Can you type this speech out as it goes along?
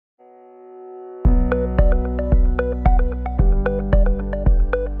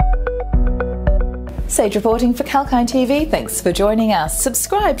Sage reporting for Kalkine TV. Thanks for joining us.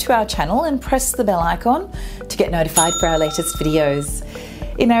 Subscribe to our channel and press the bell icon to get notified for our latest videos.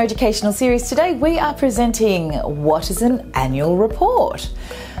 In our educational series today, we are presenting what is an annual report,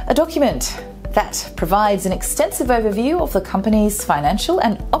 a document that provides an extensive overview of the company's financial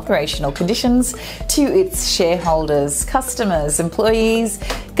and operational conditions to its shareholders, customers, employees,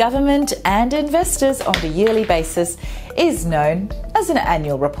 government and investors on a yearly basis is known as an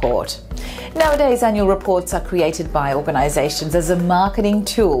annual report. Nowadays, annual reports are created by organisations as a marketing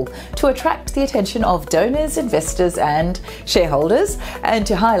tool to attract the attention of donors, investors and shareholders and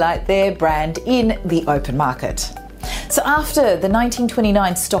to highlight their brand in the open market. So after the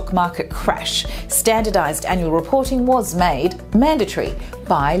 1929 stock market crash, standardised annual reporting was made mandatory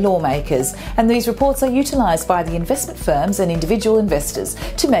by lawmakers, and these reports are utilised by the investment firms and individual investors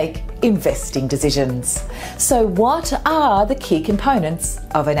to make investing decisions. So what are the key components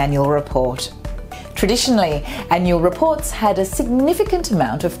of an annual report? Traditionally, annual reports had a significant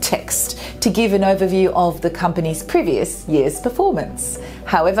amount of text to give an overview of the company's previous year's performance.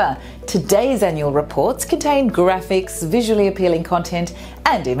 However, today's annual reports contain graphics, visually appealing content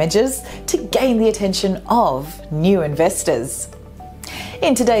and images to gain the attention of new investors.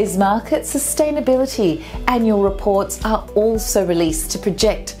 In today's market, sustainability annual reports are also released to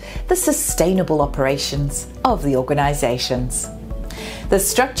project the sustainable operations of the organisations. The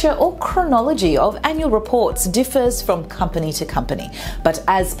structure or chronology of annual reports differs from company to company, but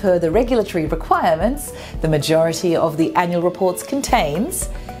as per the regulatory requirements, the majority of the annual reports contains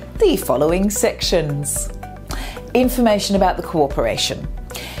the following sections. Information about the corporation.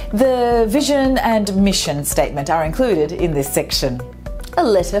 The vision and mission statement are included in this section. A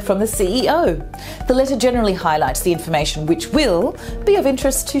letter from the CEO. The letter generally highlights the information which will be of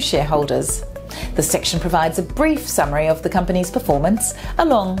interest to shareholders. The section provides a brief summary of the company's performance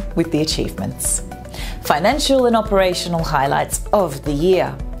along with the achievements. Financial and operational highlights of the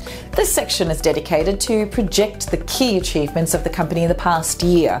year. This section is dedicated to project the key achievements of the company in the past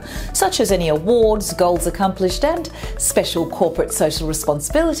year, such as any awards, goals accomplished and special corporate social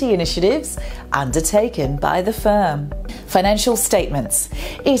responsibility initiatives undertaken by the firm. Financial statements.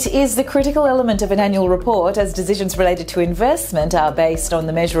 It is the critical element of an annual report as decisions related to investment are based on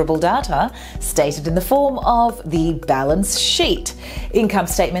the measurable data stated in the form of the balance sheet, income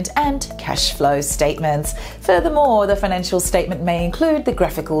statement and cash flow statements. Furthermore, the financial statement may include the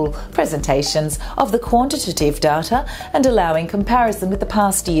graphical presentations of the quantitative data and allowing comparison with the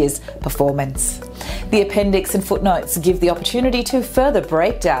past year's performance. The appendix and footnotes give the opportunity to further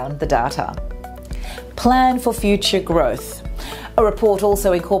break down the data. Plan for future growth. A report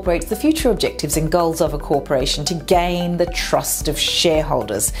also incorporates the future objectives and goals of a corporation to gain the trust of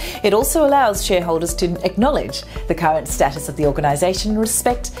shareholders. It also allows shareholders to acknowledge the current status of the organisation in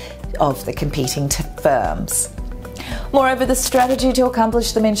respect of the competing firms. Moreover, the strategy to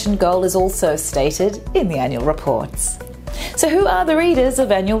accomplish the mentioned goal is also stated in the annual reports. So who are the readers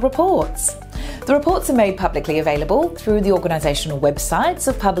of annual reports? The reports are made publicly available through the organisational websites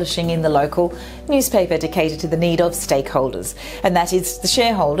of publishing in the local newspaper to cater to the need of stakeholders, and that is the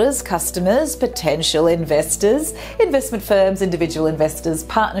shareholders, customers, potential investors, investment firms, individual investors,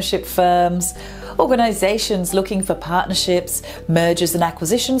 partnership firms, organisations looking for partnerships, mergers and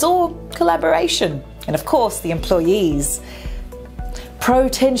acquisitions or collaboration, and of course the employees.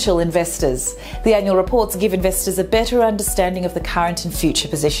 Potential investors. The annual reports give investors a better understanding of the current and future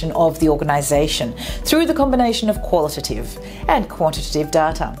position of the organisation through the combination of qualitative and quantitative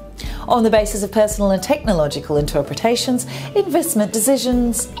data. On the basis of personal and technological interpretations, investment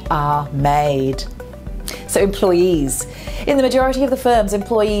decisions are made. So employees. In the majority of the firms,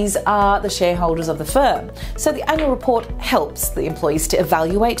 employees are the shareholders of the firm. So the annual report helps the employees to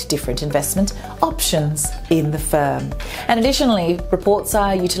evaluate different investment options in the firm. And additionally, reports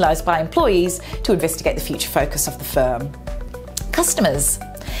are utilised by employees to investigate the future focus of the firm. Customers.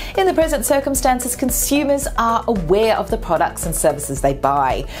 In the present circumstances, consumers are aware of the products and services they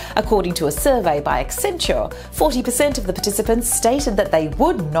buy. According to a survey by Accenture, 40% of the participants stated that they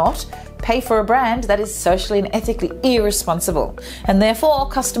would not pay for a brand that is socially and ethically irresponsible, and therefore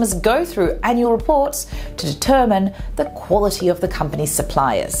customers go through annual reports to determine the quality of the company's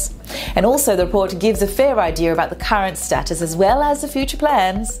suppliers. And also the report gives a fair idea about the current status as well as the future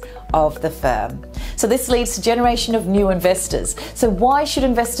plans of the firm. So this leads to generation of new investors. So why should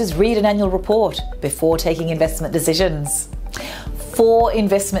investors read an annual report before taking investment decisions? For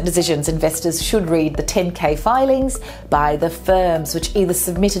investment decisions, investors should read the 10K filings by the firms, which either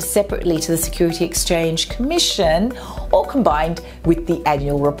submitted separately to the Security Exchange Commission or combined with the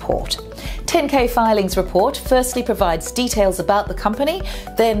annual report. 10K filings report firstly provides details about the company,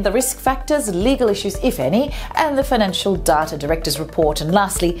 then the risk factors, legal issues if any, and the financial data director's report, and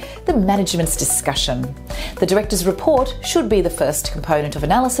lastly, the management's discussion. The director's report should be the first component of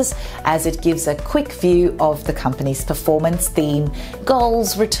analysis as it gives a quick view of the company's performance, theme,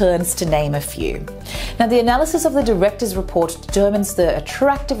 goals, returns, to name a few. Now, the analysis of the director's report determines the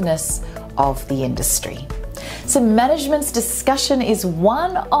attractiveness of the industry. So management's discussion is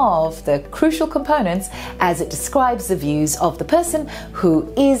one of the crucial components as it describes the views of the person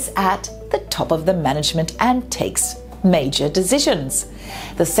who is at the top of the management and takes major decisions.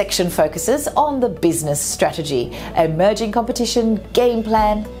 The section focuses on the business strategy, emerging competition, game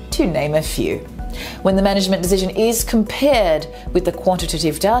plan, to name a few. When the management decision is compared with the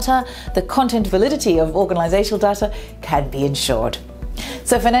quantitative data, the content validity of organisational data can be ensured.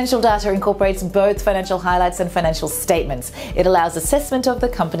 So financial data incorporates both financial highlights and financial statements. It allows assessment of the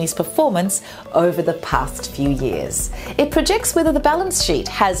company's performance over the past few years. It projects whether the balance sheet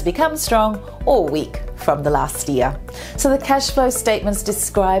has become strong or weak from the last year. So the cash flow statements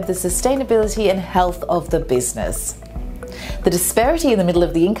describe the sustainability and health of the business. The disparity in the middle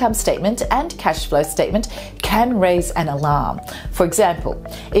of the income statement and cash flow statement can raise an alarm. For example,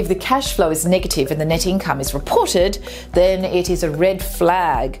 if the cash flow is negative and the net income is reported, then it is a red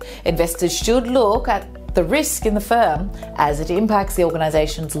flag. Investors should look at the risk in the firm as it impacts the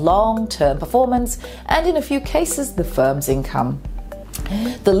organisation's long-term performance and, in a few cases, the firm's income.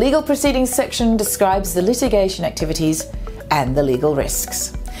 The legal proceedings section describes the litigation activities and the legal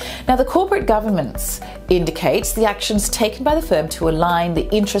risks. Now, the corporate governance indicates the actions taken by the firm to align the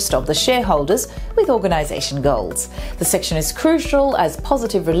interest of the shareholders with organisation goals. The section is crucial as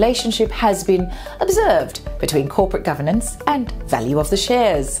positive relationship has been observed between corporate governance and value of the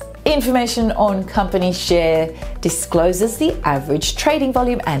shares. Information on company share discloses the average trading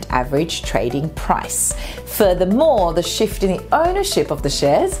volume and average trading price. Furthermore, the shift in the ownership of the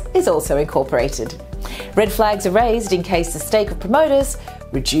shares is also incorporated. Red flags are raised in case the stake of promoters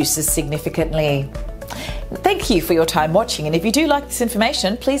reduces significantly. Thank you for your time watching, and if you do like this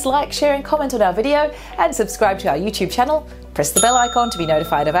information, please like, share and comment on our video and subscribe to our YouTube channel. Press the bell icon to be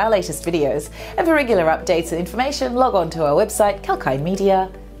notified of our latest videos, and for regular updates and information log on to our website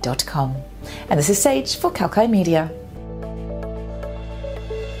calkinemedia.com. And this is Sage for Calkine Media.